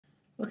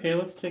Okay,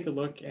 let's take a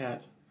look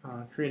at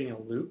creating a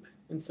loop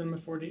in Cinema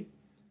 4D.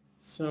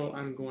 So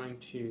I'm going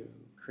to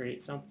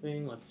create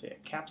something, let's say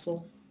a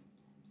capsule,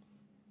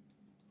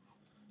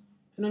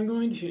 and I'm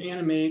going to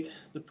animate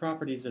the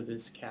properties of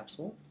this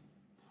capsule.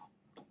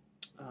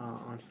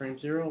 On frame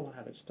 0, we'll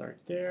have it start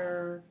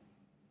there,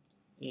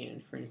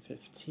 and frame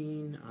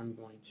 15, I'm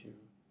going to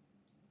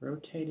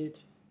rotate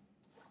it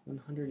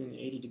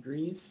 180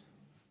 degrees,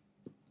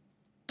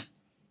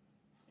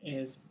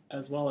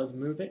 as well as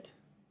move it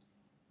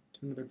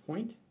to another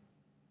point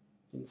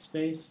in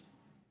space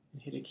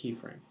and hit a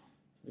keyframe.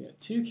 So we got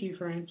 2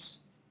 keyframes.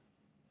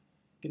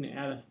 I'm going to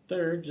add a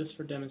third just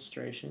for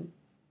demonstration.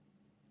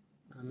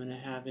 I'm going to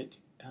have it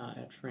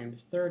at frame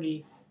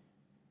 30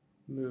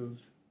 move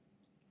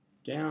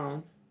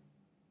down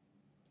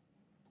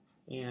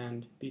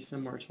and be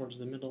somewhere towards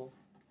the middle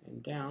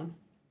and down.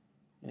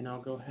 And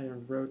I'll go ahead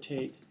and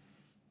rotate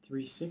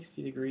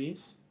 360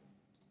 degrees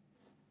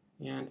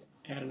and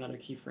add another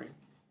keyframe.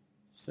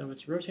 So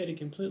it's rotated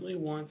completely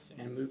once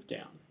and moved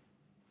down.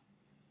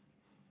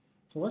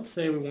 So let's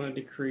say we wanted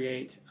to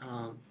create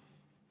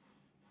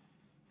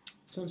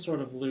some sort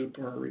of loop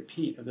or a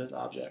repeat of this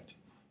object's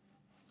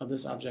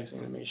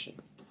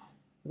animation.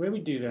 The way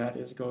we do that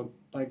is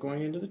by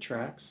going into the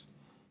tracks,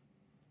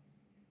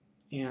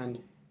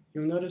 and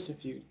you'll notice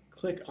if you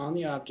click on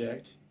the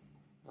object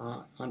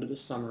under the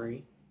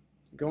summary,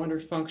 go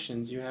under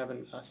functions, you have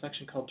a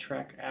section called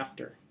track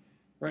after.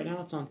 Right now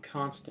it's on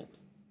constant.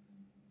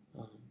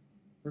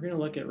 We're going to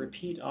look at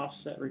repeat,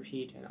 offset,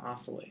 repeat, and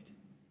oscillate.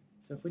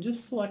 So if we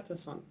just select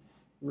this on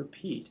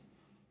repeat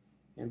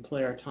and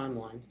play our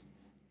timeline,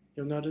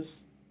 you'll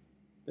notice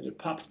that it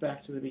pops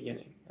back to the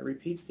beginning. It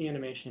repeats the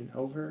animation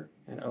over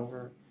and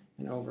over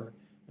and over,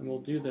 and we'll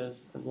do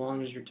this as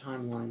long as your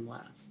timeline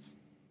lasts.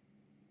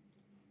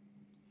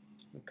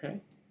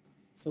 Okay,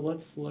 so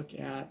let's look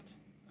at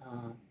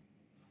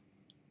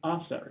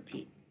offset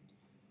repeat.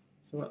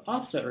 So what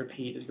offset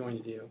repeat is going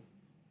to do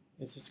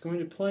is it's going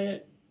to play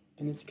it,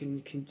 and it's going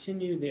to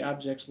continue the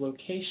object's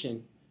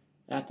location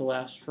at the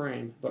last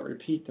frame, but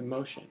repeat the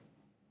motion.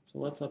 So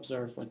let's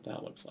observe what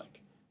that looks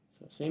like.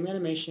 So same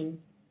animation,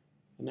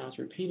 and now it's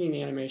repeating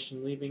the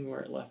animation, leaving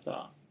where it left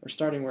off, or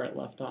starting where it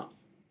left off.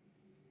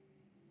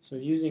 So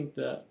using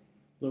the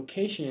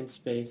location in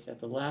space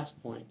at the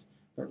last point,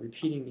 but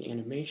repeating the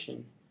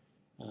animation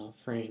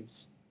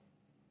frames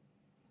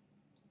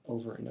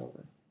over and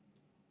over.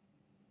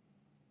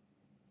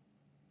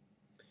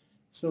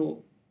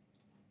 So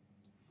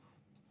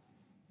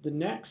the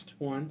next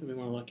one that we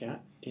want to look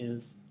at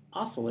is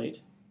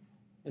oscillate.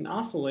 And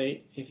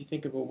oscillate, if you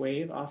think of a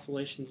wave,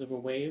 oscillations of a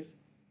wave,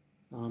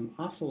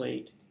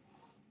 oscillate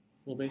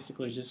will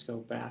basically just go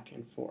back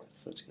and forth.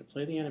 So it's going to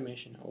play the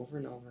animation over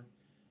and over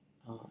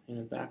in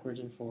a backwards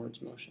and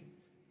forwards motion.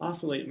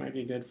 Oscillate might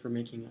be good for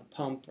making a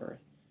pump or a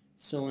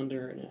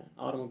cylinder in an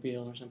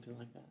automobile or something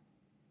like that.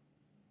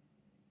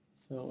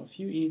 So a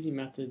few easy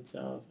methods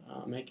of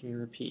making a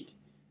repeat.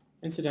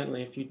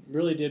 Incidentally, if you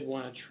really did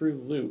want a true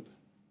loop,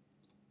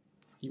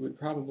 you would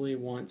probably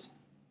want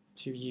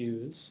to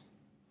use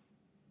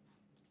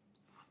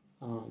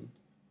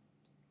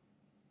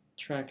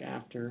track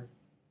after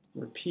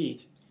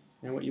repeat,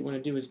 and what you want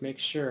to do is make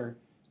sure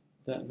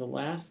that the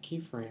last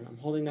keyframe, I'm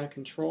holding that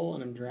control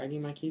and I'm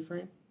dragging my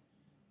keyframe,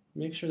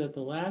 make sure that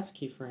the last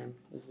keyframe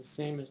is the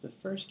same as the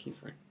first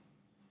keyframe.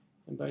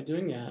 And by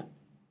doing that,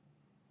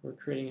 we're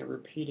creating a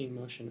repeating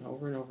motion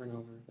over and over and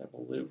over that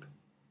will loop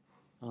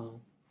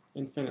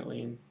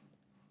infinitely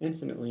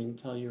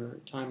until your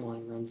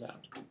timeline runs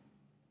out.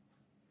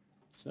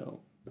 So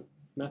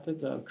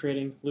methods of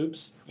creating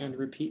loops and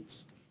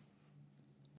repeats.